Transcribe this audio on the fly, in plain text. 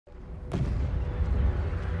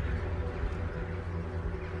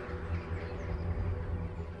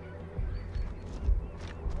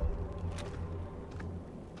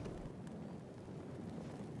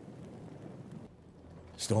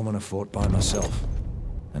storming a fort by myself,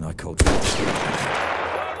 and I called for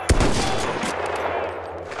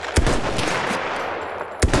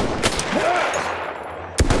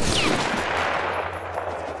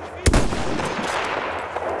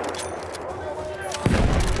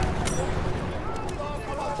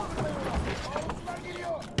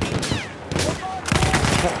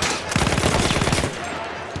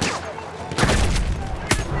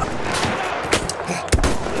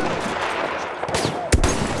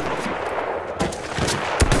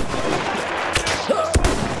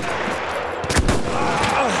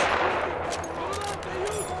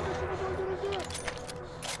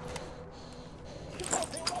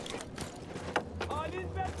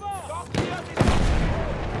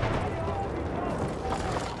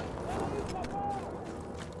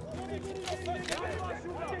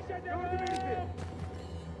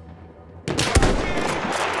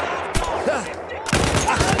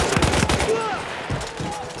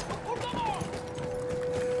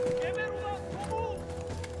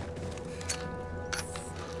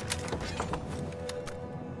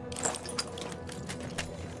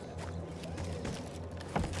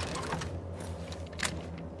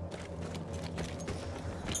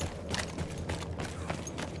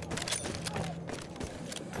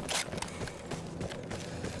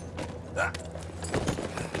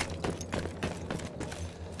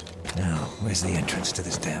Now, where's the entrance to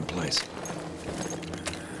this damn place?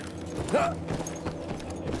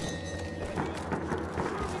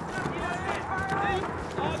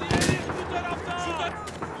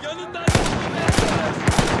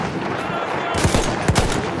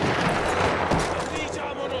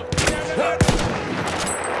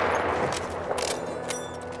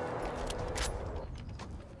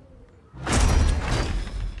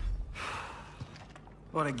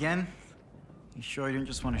 What, again? You sure you didn't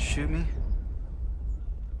just want to shoot me?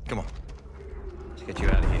 Come on. Let's get you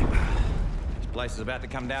out of here. This place is about to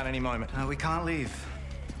come down any moment. We can't leave.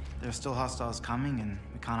 There are still hostiles coming, and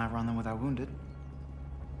we can't outrun them with our wounded.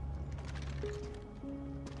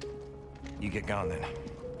 You get going then.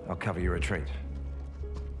 I'll cover your retreat.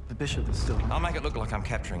 The Bishop is still... I'll make it look like I'm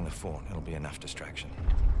capturing the fort. It'll be enough distraction.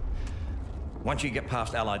 Once you get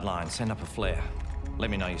past Allied lines, send up a flare. Let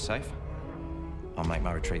me know you're safe. I'll make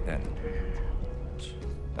my retreat then.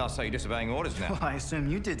 Oh, so you're disobeying orders now? Well, I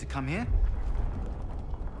assume you did to come here.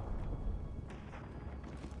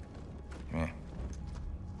 Yeah.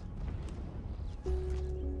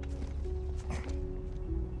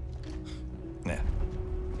 Now.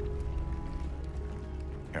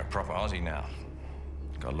 You're a proper Aussie now.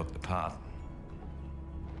 Gotta look the part.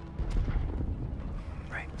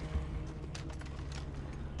 Right.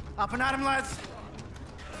 Up and at him, lads.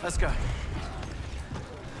 Let's go.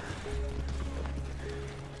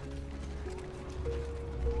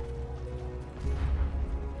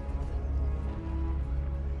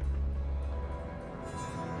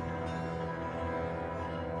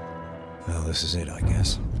 Well, this is it, I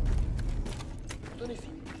guess.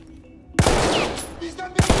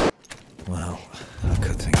 Well, I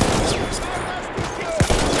could think of this place to go.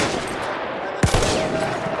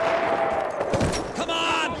 Come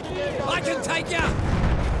on! I can take you!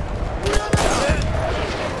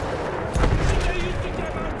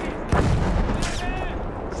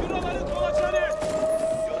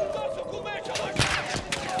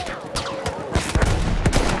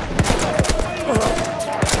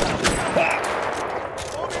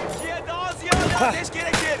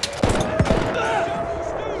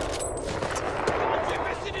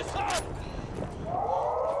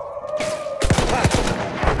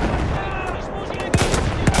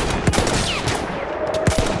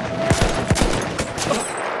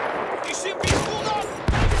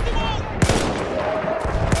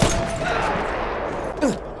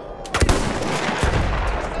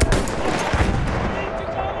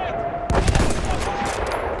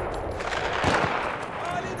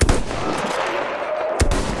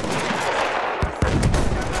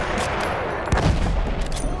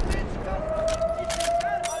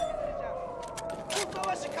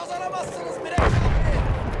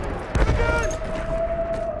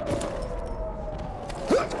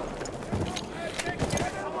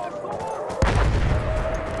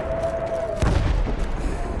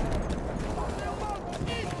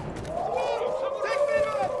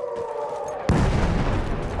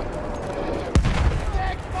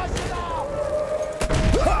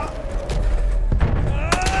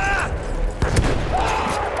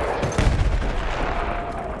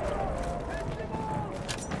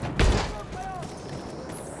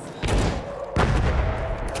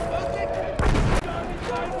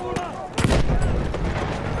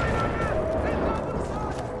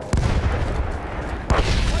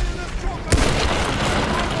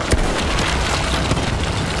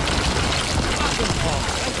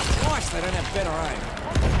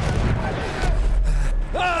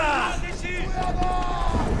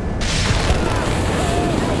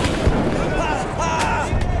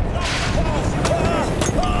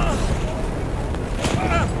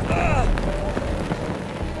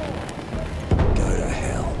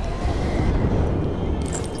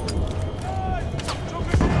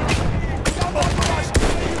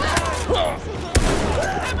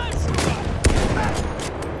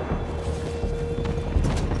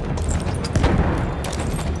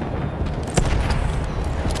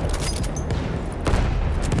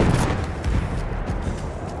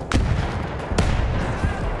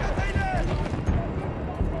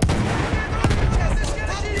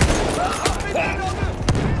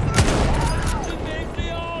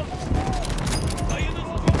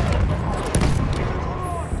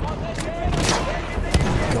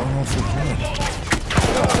 powerful hand.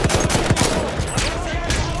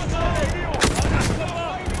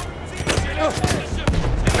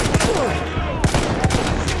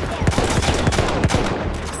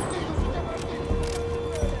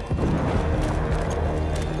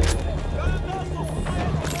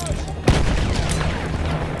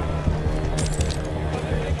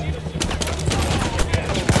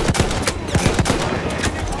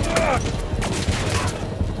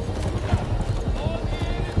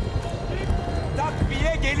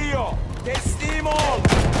 Takviye geliyor. Teslim ol.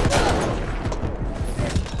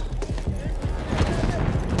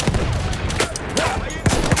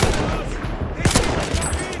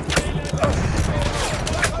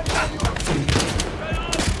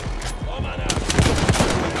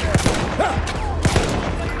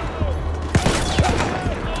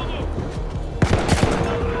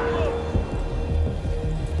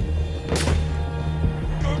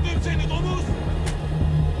 Gördüm seni domuz.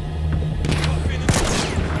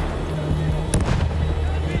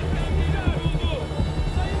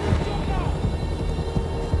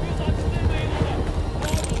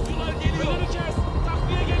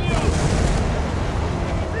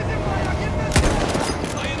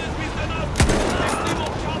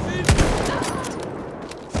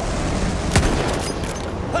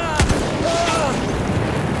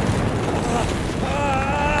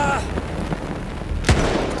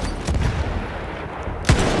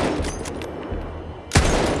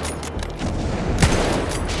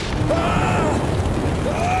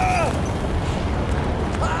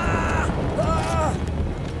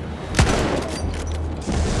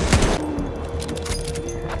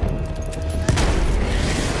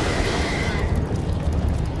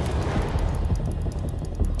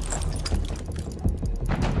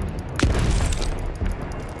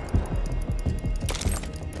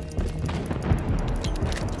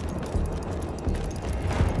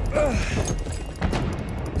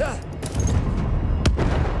 Ah!